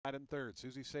in third.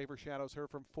 Susie Saver shadows her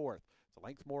from fourth. It's a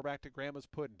length more back to Grandma's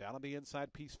Puddin'. Down on the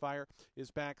inside, Peace Fire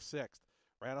is back sixth.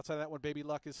 Right outside of that one, Baby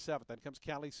Luck is seventh. Then comes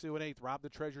Callie Sue in eighth. Rob the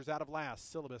Treasures out of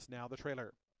last. Syllabus now the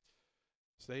trailer.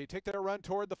 So they take their run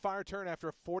toward the fire turn after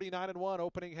a 49-1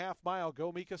 opening half mile.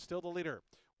 Go Mika still the leader.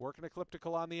 Working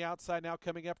Ecliptical on the outside now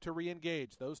coming up to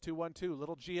re-engage. Those 2-1-2.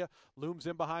 Little Gia looms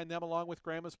in behind them along with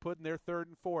Grandma's Puddin'. They're third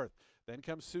and fourth. Then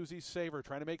comes Susie's Saver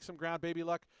trying to make some ground. Baby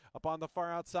Luck up on the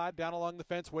far outside. Down along the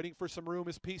fence waiting for some room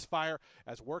is Peace Fire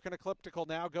as Working Ecliptical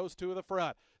now goes to the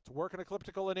front. It's Working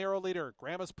Ecliptical, an arrow leader.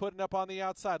 Grandma's Puddin' up on the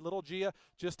outside. Little Gia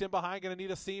just in behind. Going to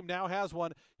need a seam. Now has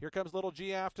one. Here comes Little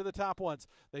Gia after the top ones.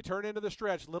 They turn into the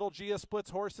stretch. Little Gia splits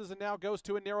horses and now goes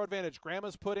to a narrow advantage.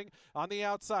 Grandma's Pudding on the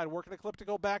outside. Working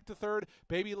Ecliptical back to third.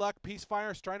 Baby Luck, Peace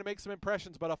Fire is trying to make some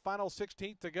impressions, but a final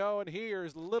 16th to go. And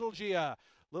here's Little Gia.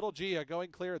 Little Gia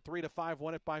going clear at 3-5,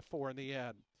 won it by 4 in the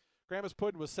end. Grandma's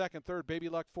Puddin' was second, third. Baby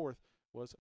Luck fourth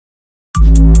was